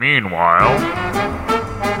Meanwhile,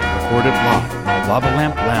 recorded live in the Lava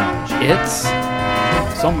Lamp Lounge, it's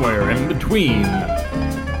Somewhere in Between,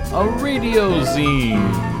 a radio zine.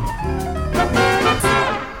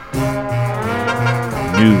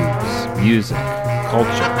 News, music,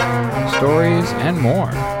 culture, stories, and more.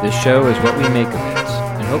 This show is what we make of it,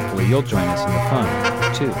 and hopefully you'll join us in the fun,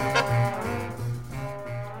 too.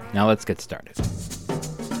 Now let's get started.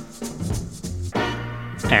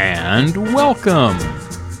 And welcome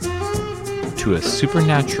to a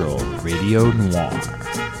supernatural radio noir.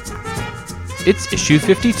 It's issue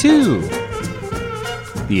 52,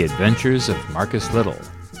 The Adventures of Marcus Little,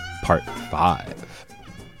 part 5.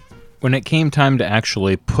 When it came time to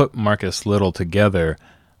actually put Marcus Little together,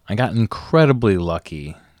 I got incredibly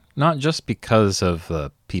lucky, not just because of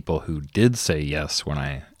the people who did say yes when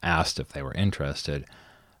I asked if they were interested,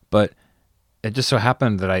 but it just so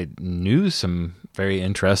happened that I knew some very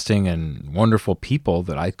interesting and wonderful people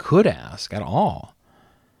that I could ask at all.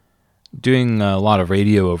 Doing a lot of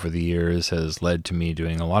radio over the years has led to me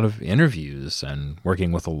doing a lot of interviews and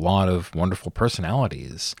working with a lot of wonderful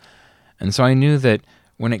personalities. And so I knew that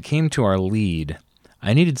when it came to our lead,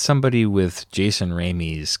 I needed somebody with Jason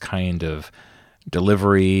Ramey's kind of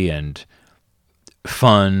delivery and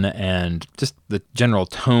fun and just the general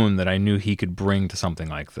tone that I knew he could bring to something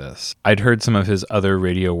like this. I'd heard some of his other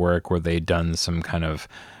radio work where they'd done some kind of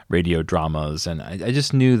radio dramas, and I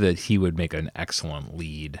just knew that he would make an excellent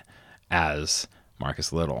lead as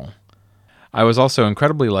Marcus Little. I was also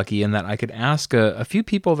incredibly lucky in that I could ask a few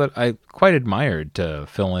people that I quite admired to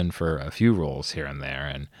fill in for a few roles here and there,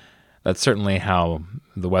 and that's certainly how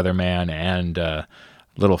the Weatherman and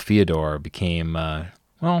Little Theodore became,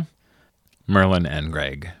 Merlin and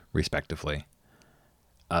Greg, respectively.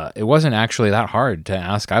 It wasn't actually that hard to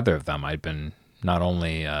ask either of them. I'd been not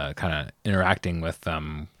only kind of interacting with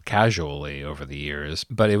them casually over the years,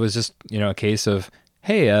 but it was just, a case of,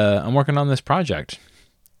 hey, I'm working on this project.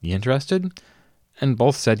 You interested? And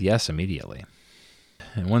both said yes immediately.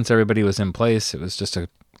 And once everybody was in place, it was just a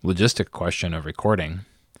logistic question of recording.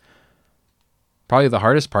 Probably the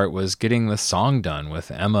hardest part was getting the song done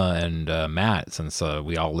with Emma and Matt, since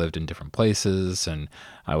we all lived in different places, and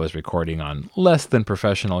I was recording on less than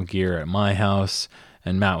professional gear at my house,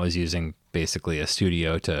 and Matt was using basically a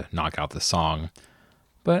studio to knock out the song.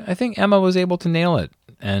 But I think Emma was able to nail it,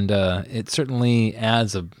 and it certainly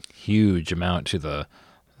adds a huge amount to the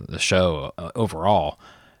show overall.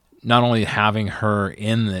 Not only having her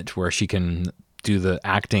in it where she can do the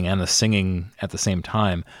acting and the singing at the same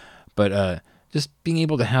time, but just being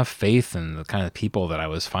able to have faith in the kind of people that I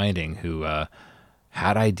was finding who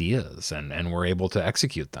had ideas and were able to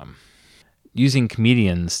execute them. Using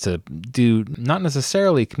comedians to do not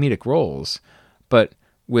necessarily comedic roles, but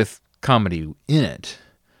with comedy in it,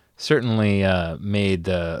 certainly made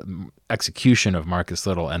the execution of Marcus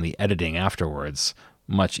Little and the editing afterwards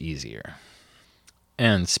much easier.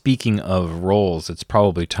 And speaking of roles, it's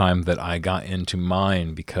probably time that I got into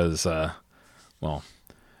mine because,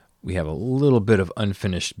 we have a little bit of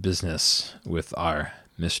unfinished business with our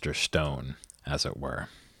Mr. Stone, as it were.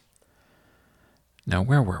 Now,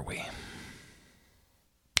 where were we?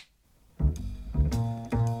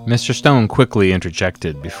 Mr. Stone quickly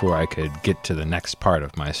interjected before I could get to the next part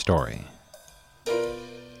of my story.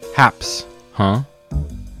 Haps, huh?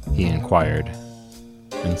 He inquired.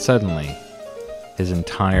 And suddenly, his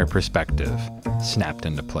entire perspective snapped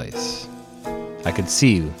into place. I could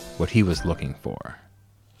see what he was looking for.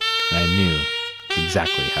 I knew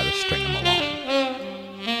exactly how to string him along.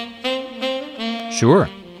 Sure,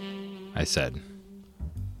 I said.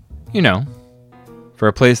 For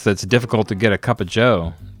a place that's difficult to get a cup of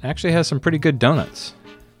joe, it actually has some pretty good donuts.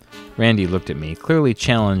 Randy looked at me, clearly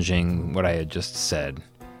challenging what I had just said,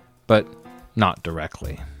 but not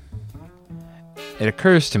directly. It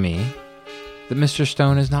occurs to me that Mr.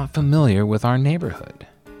 Stone is not familiar with our neighborhood,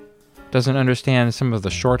 doesn't understand some of the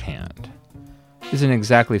shorthand, isn't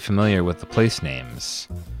exactly familiar with the place names,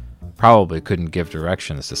 probably couldn't give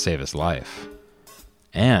directions to save his life.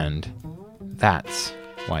 And that's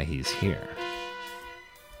why he's here.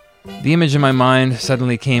 The image in my mind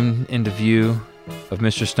suddenly came into view of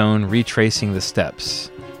Mr. Stone retracing the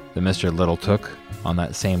steps that Mr. Little took on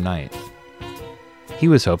that same night. He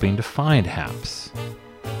was hoping to find Haps,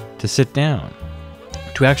 to sit down,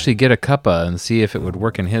 to actually get a cuppa and see if it would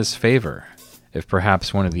work in his favor, if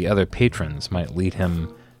perhaps one of the other patrons might lead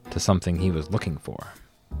him to something he was looking for.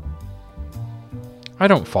 I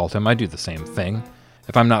don't fault him, I do the same thing.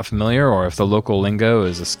 If I'm not familiar, or if the local lingo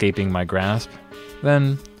is escaping my grasp,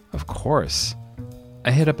 then, of course,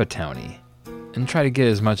 I hit up a townie and try to get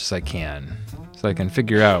as much as I can, so I can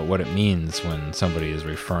figure out what it means when somebody is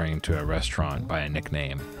referring to a restaurant by a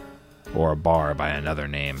nickname, or a bar by another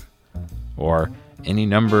name, or any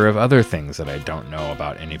number of other things that I don't know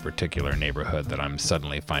about any particular neighborhood that I'm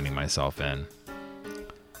suddenly finding myself in.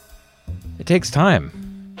 It takes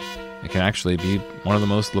time. It can actually be one of the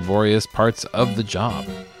most laborious parts of the job,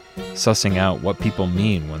 sussing out what people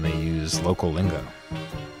mean when they use local lingo.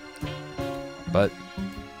 But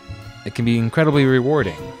it can be incredibly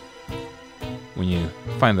rewarding when you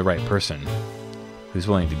find the right person who's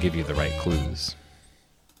willing to give you the right clues.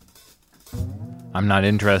 "I'm not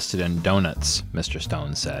interested in donuts," Mr.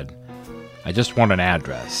 Stone said. "I just want an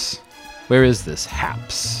address. Where is this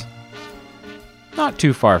Haps?" "Not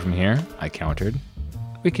too far from here," I countered.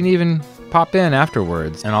 "We can even pop in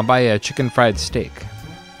afterwards, and I'll buy you a chicken fried steak."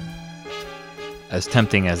 As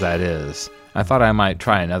tempting as that is, I thought I might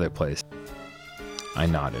try another place. I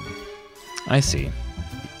nodded. "I see.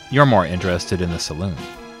 You're more interested in the saloon."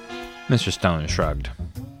 Mr. Stone shrugged.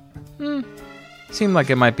 Seemed like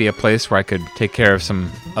it might be a place where I could take care of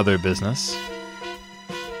some other business."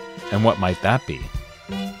 "And what might that be?"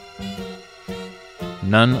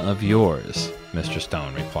 "None of yours," Mr.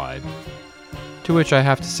 Stone replied. To which I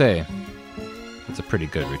have to say, it's a pretty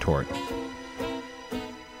good retort.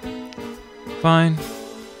 "Fine.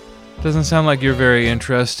 Doesn't sound like you're very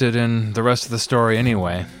interested in the rest of the story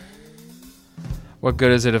anyway. What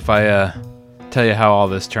good is it if I tell you how all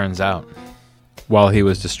this turns out?" While he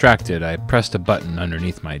was distracted, I pressed a button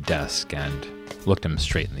underneath my desk and looked him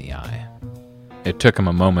straight in the eye. It took him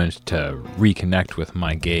a moment to reconnect with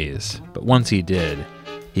my gaze, but once he did,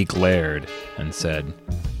 he glared and said,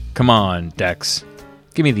 "Come on, Dex.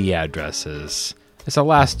 Give me the addresses. It's the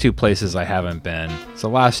last two places I haven't been. It's the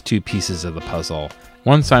last two pieces of the puzzle.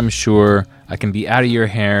 Once I'm sure I can be out of your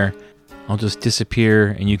hair, I'll just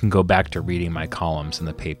disappear and you can go back to reading my columns in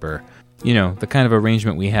the paper. You know, the kind of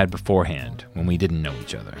arrangement we had beforehand when we didn't know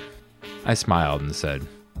each other." I smiled and said,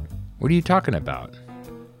 "What are you talking about?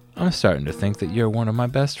 I'm starting to think that you're one of my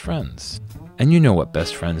best friends. And you know what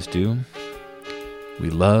best friends do.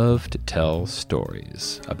 We love to tell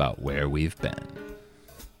stories about where we've been."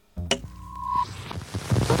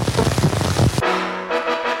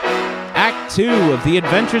 Act 2 of The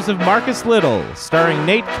Adventures of Marcus Little, starring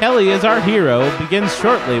Nate Kelly as our hero, begins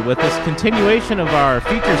shortly with this continuation of our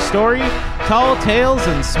feature story, Tall Tales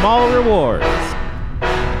and Small Rewards.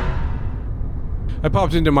 I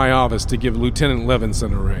popped into my office to give Lieutenant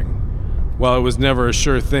Levinson a ring. While it was never a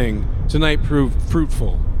sure thing, tonight proved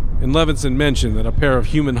fruitful, and Levinson mentioned that a pair of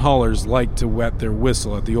human haulers liked to wet their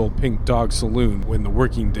whistle at the old Pink Dog Saloon when the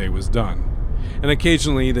working day was done. And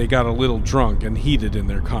occasionally they got a little drunk and heated in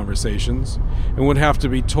their conversations, and would have to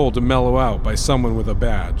be told to mellow out by someone with a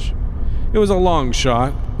badge. It was a long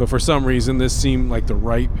shot, but for some reason this seemed like the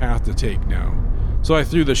right path to take now. So I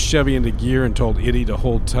threw the Chevy into gear and told Itty to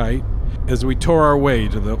hold tight as we tore our way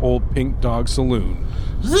to the old Pink Dog Saloon.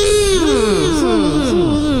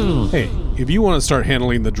 Hey, if you want to start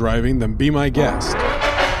handling the driving, then be my guest.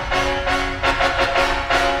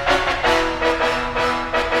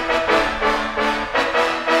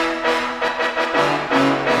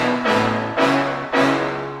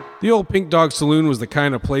 The old Pink Dog Saloon was the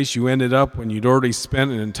kind of place you ended up when you'd already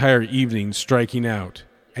spent an entire evening striking out,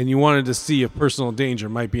 and you wanted to see if personal danger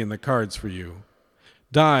might be in the cards for you.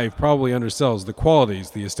 Dive probably undersells the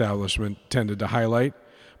qualities the establishment tended to highlight,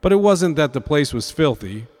 but it wasn't that the place was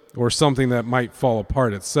filthy, or something that might fall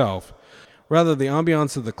apart itself. Rather, the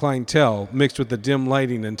ambiance of the clientele mixed with the dim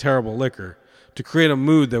lighting and terrible liquor to create a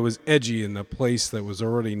mood that was edgy in a place that was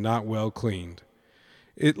already not well cleaned.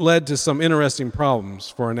 It led to some interesting problems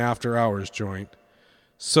for an after-hours joint,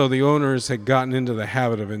 so the owners had gotten into the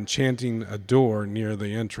habit of enchanting a door near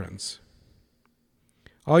the entrance.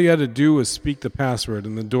 All you had to do was speak the password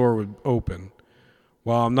and the door would open.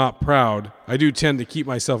 While I'm not proud, I do tend to keep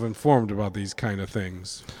myself informed about these kind of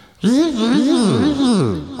things.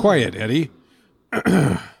 Quiet, Eddie.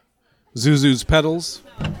 Zuzu's pedals.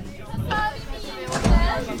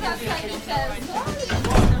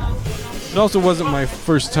 It also wasn't my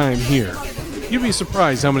first time here. You'd be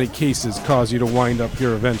surprised how many cases cause you to wind up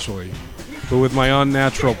here eventually. But with my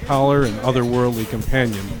unnatural pallor and otherworldly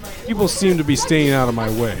companion, people seem to be staying out of my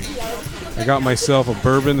way. I got myself a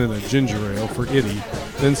bourbon and a ginger ale for Itty,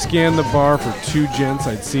 then scanned the bar for two gents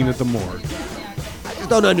I'd seen at the morgue. I just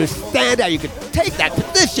don't understand how you could take that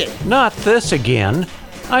position. Not this again.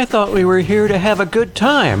 I thought we were here to have a good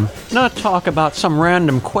time, not talk about some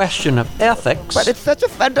random question of ethics. But it's such a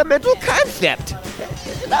fundamental concept.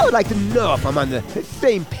 And I would like to know if I'm on the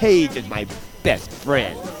same page as my best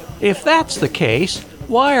friend. If that's the case,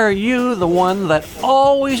 Why are you the one that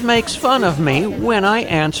always makes fun of me when I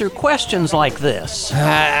answer questions like this?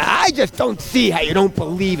 I just don't see how you don't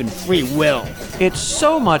believe in free will. It's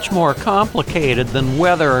so much more complicated than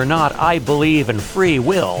whether or not I believe in free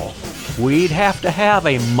will. We'd have to have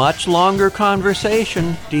a much longer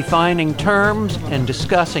conversation, defining terms and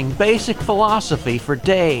discussing basic philosophy for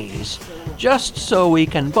days, just so we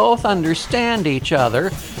can both understand each other,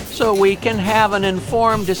 so we can have an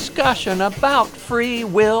informed discussion about free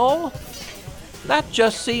will. That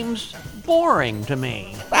just seems boring to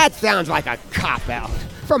me. That sounds like a cop-out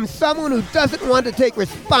from someone who doesn't want to take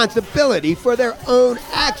responsibility for their own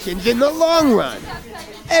actions in the long run.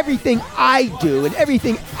 Everything I do and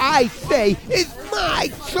everything I say is my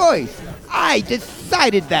choice. I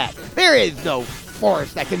decided that. There is no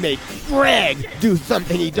force that can make Greg do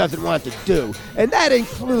something he doesn't want to do. And that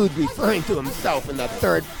includes referring to himself in the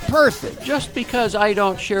third person. Just because I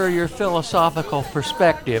don't share your philosophical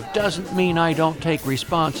perspective doesn't mean I don't take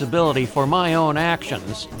responsibility for my own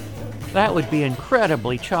actions. That would be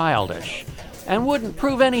incredibly childish and wouldn't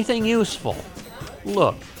prove anything useful.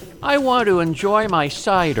 Look, I want to enjoy my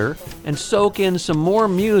cider and soak in some more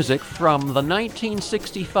music from the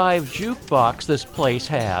 1965 jukebox this place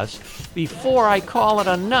has before I call it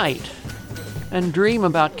a night and dream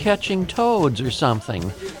about catching toads or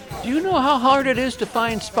something. Do you know how hard it is to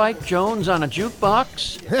find Spike Jones on a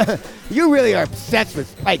jukebox? You really are obsessed with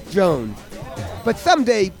Spike Jones. But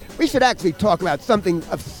someday, we should actually talk about something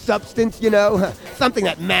of substance, something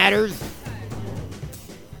that matters.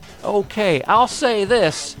 Okay, I'll say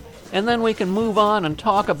this, and then we can move on and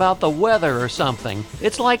talk about the weather or something.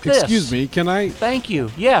 It's like this. Excuse me, can I? Thank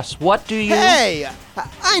you. Yes, what do you... Hey,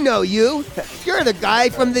 I know you. You're the guy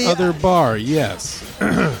from the... Other bar, yes.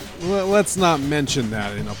 Let's not mention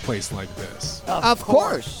that in a place like this. Of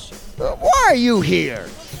course. Why are you here?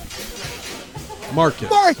 Marcus.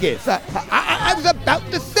 Marcus! I was about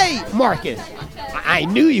to say Marcus. I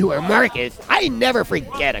knew you were Marcus. I never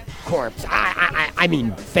forget a corpse. I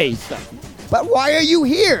mean face. But why are you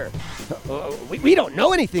here? We don't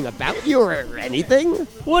know anything about you or anything.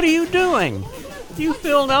 What are you doing? You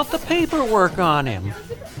filled out the paperwork on him.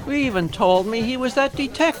 We even told me he was that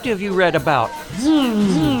detective you read about.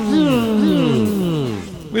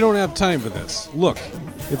 We don't have time for this. Look,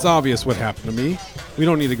 it's obvious what happened to me. We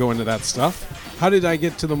don't need to go into that stuff. How did I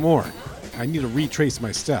get to the morgue? I need to retrace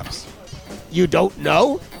my steps. You don't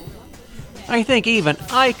know? I think even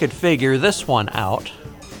I could figure this one out.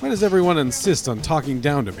 Why does everyone insist on talking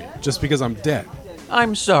down to me just because I'm dead?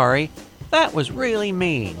 I'm sorry. That was really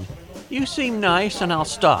mean. You seem nice and I'll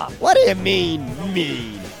stop. What do you mean,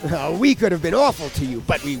 mean? We could have been awful to you,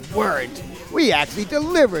 but we weren't. We actually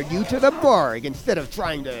delivered you to the morgue instead of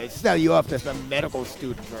trying to sell you off to some medical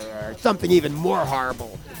student or something even more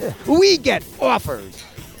horrible. We get offers.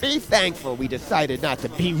 Be thankful we decided not to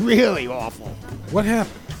be really awful. What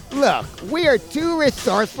happened? Look, we are two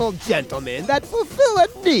resourceful gentlemen that fulfill a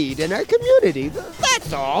need in our community.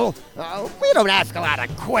 That's all. We don't ask a lot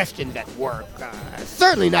of questions at work.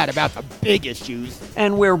 Certainly not about the big issues.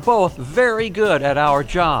 And we're both very good at our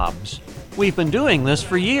jobs. We've been doing this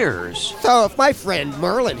for years. So if my friend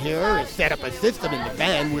Merlin here set up a system in the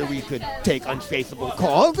van where we could take untraceable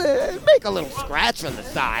calls, make a little scratch on the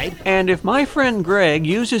side. And if my friend Greg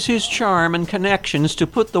uses his charm and connections to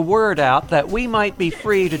put the word out that we might be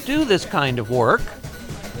free to do this kind of work...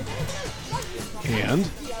 And?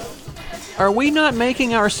 Are we not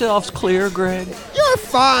making ourselves clear, Greg? You're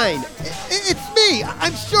fine. It's me,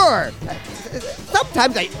 I'm sure.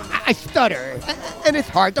 Sometimes I stutter, and it's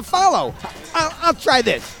hard to follow. I'll try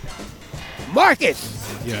this.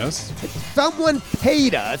 Marcus! Yes? Someone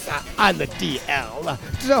paid us on the DL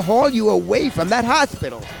to haul you away from that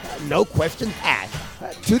hospital. No questions asked.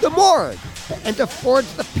 To the morgue. And to forge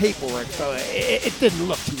the paperwork so it didn't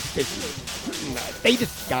look too fishy. They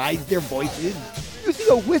disguised their voices using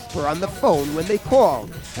a whisper on the phone when they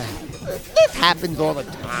called. This happens all the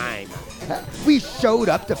time. We showed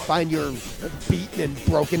up to find your beaten and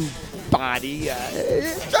broken body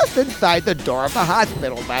just inside the door of the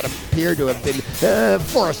hospital that appeared to have been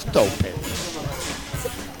forced open.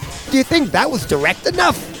 Do you think that was direct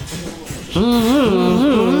enough?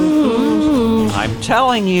 I'm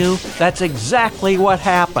telling you, that's exactly what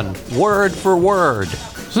happened, word for word.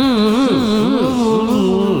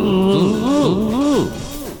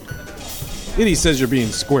 Itty says you're being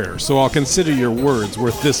square, so I'll consider your words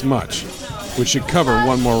worth this much, which should cover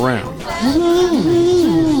one more round.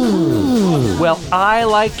 Well, I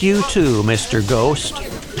like you too, Mr. Ghost,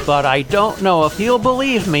 but I don't know if you'll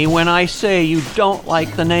believe me when I say you don't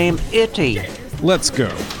like the name Itty. Let's go.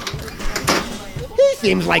 He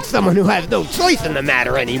seems like someone who has no choice in the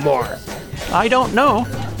matter anymore. I don't know.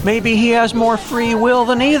 Maybe he has more free will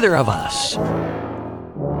than either of us.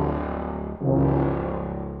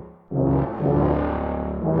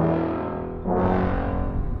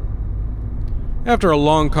 After a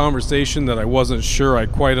long conversation that I wasn't sure I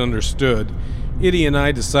quite understood, Itty and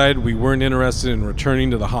I decided we weren't interested in returning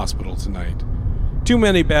to the hospital tonight. Too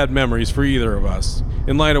many bad memories for either of us,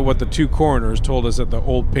 in light of what the two coroners told us at the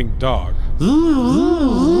Old Pink Dog.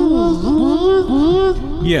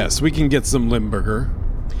 Yes, we can get some Limburger.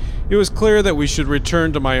 It was clear that we should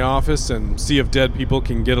return to my office and see if dead people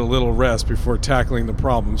can get a little rest before tackling the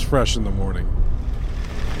problems fresh in the morning.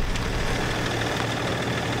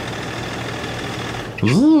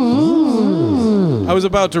 I was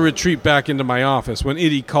about to retreat back into my office when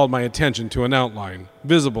Itty called my attention to an outline,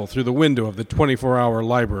 visible through the window of the 24-hour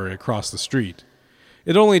library across the street.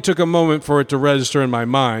 It only took a moment for it to register in my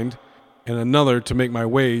mind, and another to make my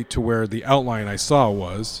way to where the outline I saw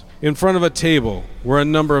was, in front of a table where a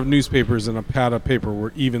number of newspapers and a pad of paper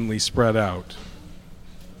were evenly spread out.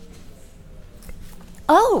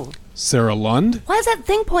 Oh! Sarah Lund? Why is that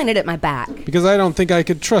thing pointed at my back? Because I don't think I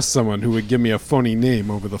could trust someone who would give me a phony name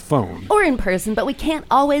over the phone. Or in person, but we can't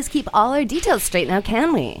always keep all our details straight now,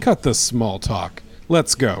 can we? Cut the small talk.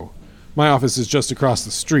 Let's go. My office is just across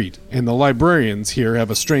the street, and the librarians here have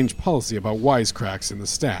a strange policy about wisecracks in the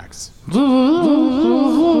stacks. What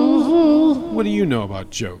do you know about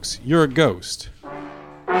jokes? You're a ghost.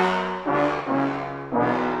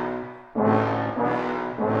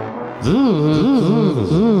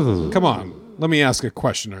 Come on, let me ask a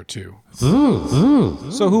question or two.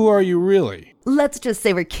 So who are you really? Let's just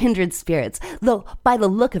say we're kindred spirits, though by the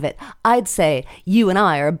look of it, I'd say you and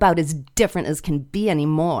I are about as different as can be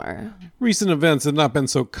anymore. Recent events have not been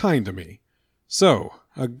so kind to me. So,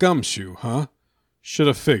 a gumshoe, huh? Should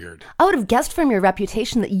have figured. I would have guessed from your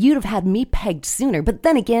reputation that you'd have had me pegged sooner, but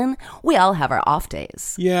then again, we all have our off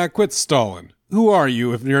days. Yeah, quit stalling. Who are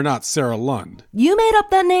you if you're not Sarah Lund? You made up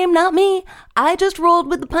that name, not me. I just rolled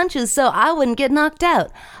with the punches so I wouldn't get knocked out.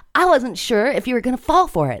 I wasn't sure if you were going to fall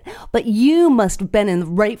for it, but you must have been in the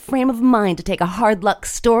right frame of mind to take a hard luck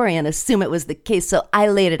story and assume it was the case, so I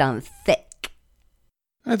laid it on thick.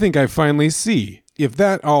 I think I finally see. If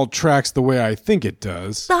that all tracks the way I think it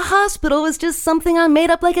does. The hospital was just something I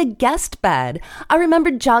made up like a guest bed. I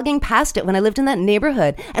remembered jogging past it when I lived in that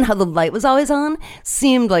neighborhood, and how the light was always on.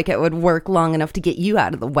 Seemed like it would work long enough to get you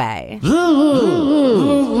out of the way.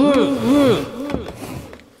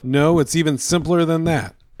 No, it's even simpler than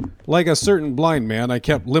that. Like a certain blind man, I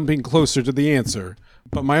kept limping closer to the answer,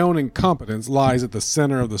 but my own incompetence lies at the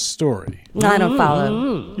center of the story. I don't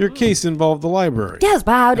follow. Your case involved the library. Yes,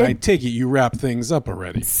 but how And I did... take it you wrapped things up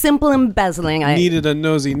already. Simple embezzling, Needed a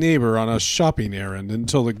nosy neighbor on a shopping errand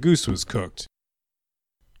until the goose was cooked.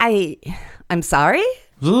 I'm sorry?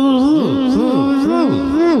 No,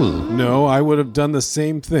 I would have done the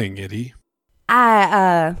same thing, Itty.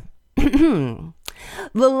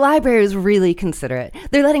 The library is really considerate.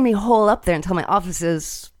 They're letting me hole up there until my office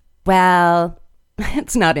is, well,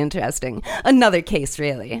 it's not interesting. Another case,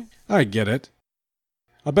 really. I get it.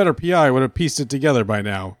 A better PI would have pieced it together by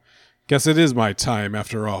now. Guess it is my time,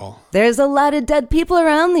 after all. There's a lot of dead people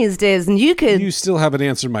around these days, and you could... You still haven't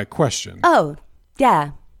answered my question. Oh,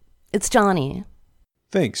 yeah. It's Johnny.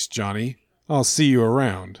 Thanks, Johnny. I'll see you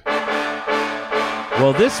around.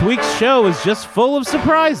 Well, this week's show is just full of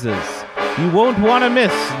surprises. You won't want to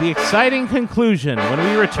miss the exciting conclusion when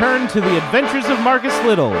we return to the adventures of Marcus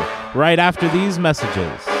Little right after these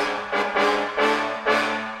messages.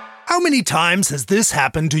 How many times has this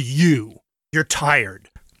happened to you? You're tired,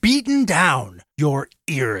 beaten down, you're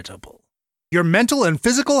irritable. Your mental and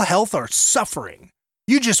physical health are suffering.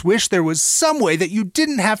 You just wish there was some way that you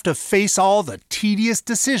didn't have to face all the tedious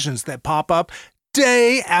decisions that pop up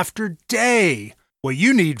day after day. What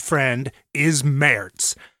you need, friend, is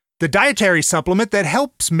Mertz, the dietary supplement that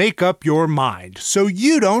helps make up your mind so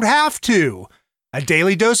you don't have to. A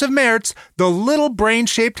daily dose of Mertz, the little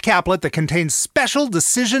brain-shaped caplet that contains special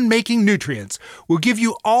decision-making nutrients, will give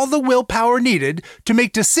you all the willpower needed to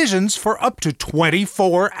make decisions for up to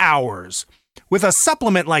 24 hours. With a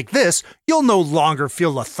supplement like this, you'll no longer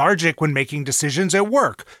feel lethargic when making decisions at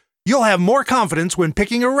work. You'll have more confidence when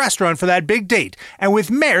picking a restaurant for that big date, and with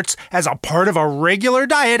Mertz as a part of a regular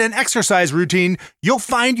diet and exercise routine, you'll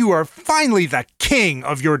find you are finally the king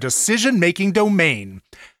of your decision-making domain.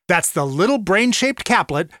 That's the little brain-shaped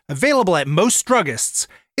caplet available at most druggists.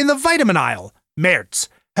 In the vitamin aisle, Mertz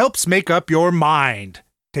helps make up your mind.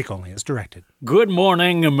 Take only as directed. Good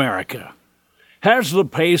morning, America. Has the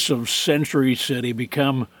pace of Century City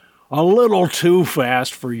become a little too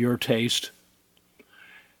fast for your taste?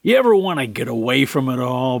 You ever want to get away from it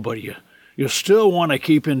all, but you still want to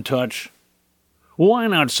keep in touch? Why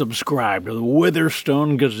not subscribe to the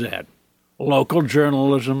Witherstone Gazette? Local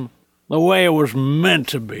journalism, the way it was meant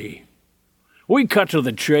to be. We cut to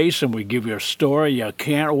the chase and we give you a story you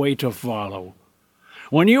can't wait to follow.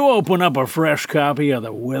 When you open up a fresh copy of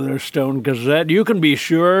the Witherstone Gazette, you can be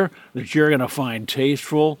sure that you're going to find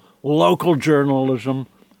tasteful, local journalism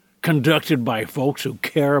conducted by folks who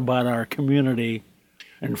care about our community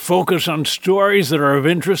and focus on stories that are of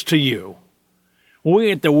interest to you.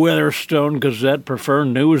 We at the Witherstone Gazette prefer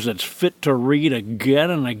news that's fit to read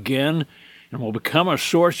again and again, and will become a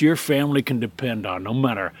source your family can depend on, no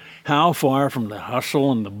matter how far from the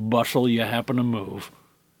hustle and the bustle you happen to move.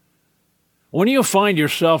 When you find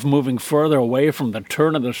yourself moving further away from the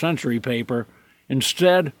turn-of-the-century paper,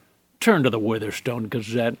 instead, turn to the Witherstone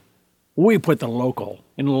Gazette. We put the local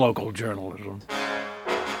in local journalism.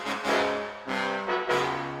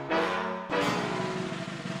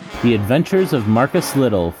 The Adventures of Marcus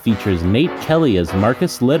Little features Nate Kelly as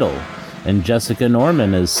Marcus Little and Jessica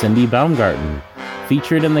Norman as Cindy Baumgarten.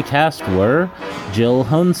 Featured in the cast were Jill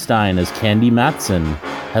Hohenstein as Candy Matson,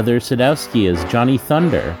 Heather Sadowski as Johnny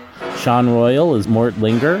Thunder, Sean Royal as Mort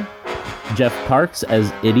Linger, Jeff Parks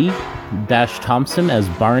as Itty, Dash Thompson as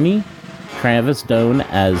Barney, Travis Doan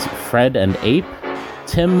as Fred and Ape,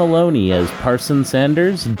 Tim Maloney as Parson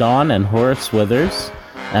Sanders, Dawn and Horace Withers,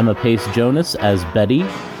 Emma Pace Jonas as Betty,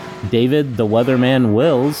 David the Weatherman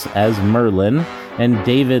Wills as Merlin, and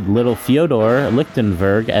David Little Fyodor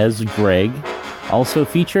Lichtenberg as Greg. Also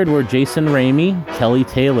featured were Jason Ramey, Kelly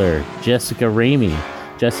Taylor, Jessica Ramey,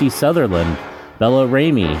 Jesse Sutherland, Bella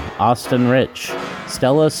Ramey, Austin Rich,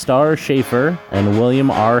 Stella Starr Schaefer, and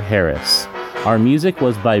William R. Harris. Our music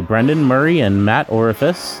was by Brendan Murray and Matt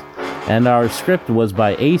Orifice, and our script was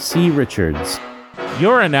by A.C. Richards.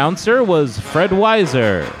 Your announcer was Fred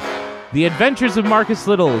Weiser. The Adventures of Marcus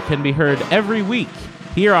Little can be heard every week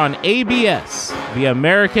here on ABS, the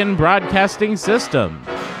American Broadcasting System.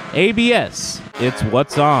 ABS, it's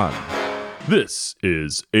what's on. This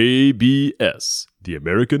is ABS, the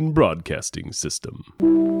American Broadcasting System.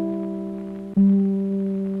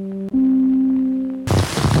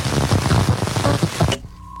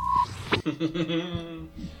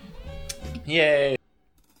 Yay!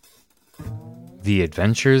 The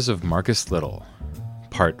Adventures of Marcus Little,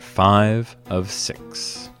 Part 5 of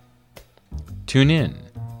 6. Tune in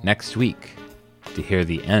next week to hear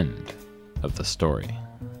the end of the story.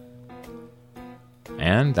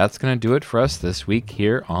 And that's going to do it for us this week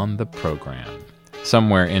here on the program.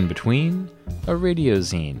 Somewhere in between, a radio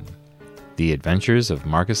zine, The Adventures of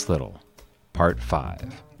Marcus Little, Part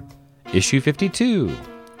 5. Issue 52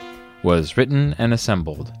 was written and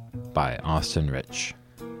assembled by Austin Rich.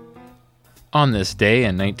 On this day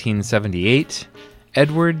in 1978,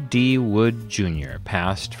 Edward D. Wood Jr.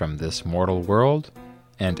 passed from this mortal world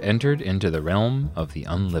and entered into the realm of the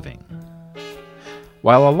unliving.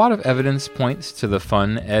 While a lot of evidence points to the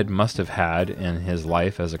fun Ed must have had in his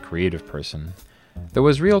life as a creative person, there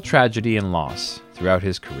was real tragedy and loss throughout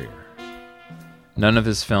his career. None of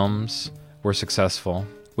his films were successful,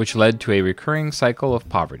 which led to a recurring cycle of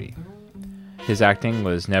poverty. His acting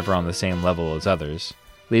was never on the same level as others,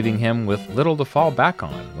 leaving him with little to fall back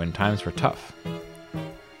on when times were tough.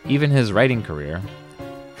 Even his writing career,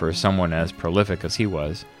 for someone as prolific as he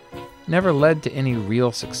was, never led to any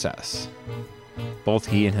real success. Both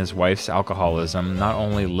he and his wife's alcoholism not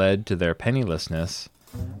only led to their pennilessness,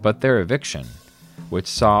 but their eviction, which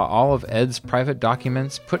saw all of Ed's private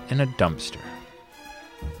documents put in a dumpster.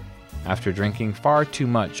 After drinking far too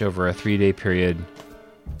much over a 3-day period,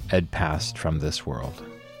 Ed passed from this world.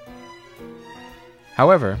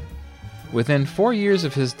 However, within 4 years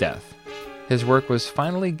of his death, his work was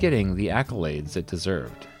finally getting the accolades it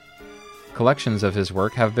deserved. Collections of his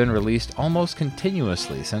work have been released almost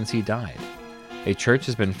continuously since he died. A church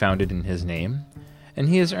has been founded in his name, and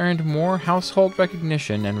he has earned more household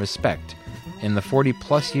recognition and respect in the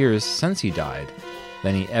 40-plus years since he died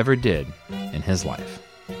than he ever did in his life.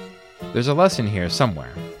 There's a lesson here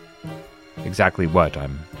somewhere. Exactly what,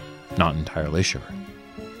 I'm not entirely sure.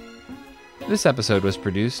 This episode was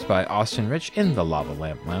produced by Austin Rich in the Lava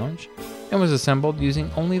Lamp Lounge and was assembled using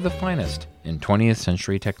only the finest in 20th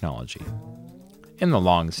century technology. In the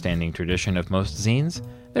long-standing tradition of most zines,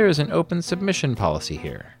 there is an open submission policy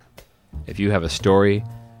here. If you have a story,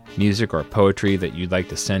 music, or poetry that you'd like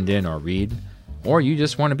to send in or read, or you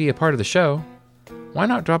just want to be a part of the show, why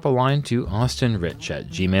not drop a line to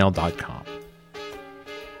austinrich@gmail.com.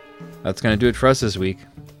 That's going to do it for us this week.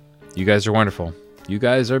 You guys are wonderful. You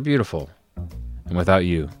guys are beautiful. And without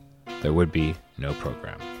you, there would be no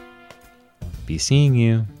program. be seeing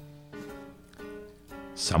you.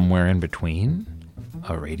 Somewhere in between,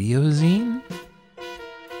 a radio zine?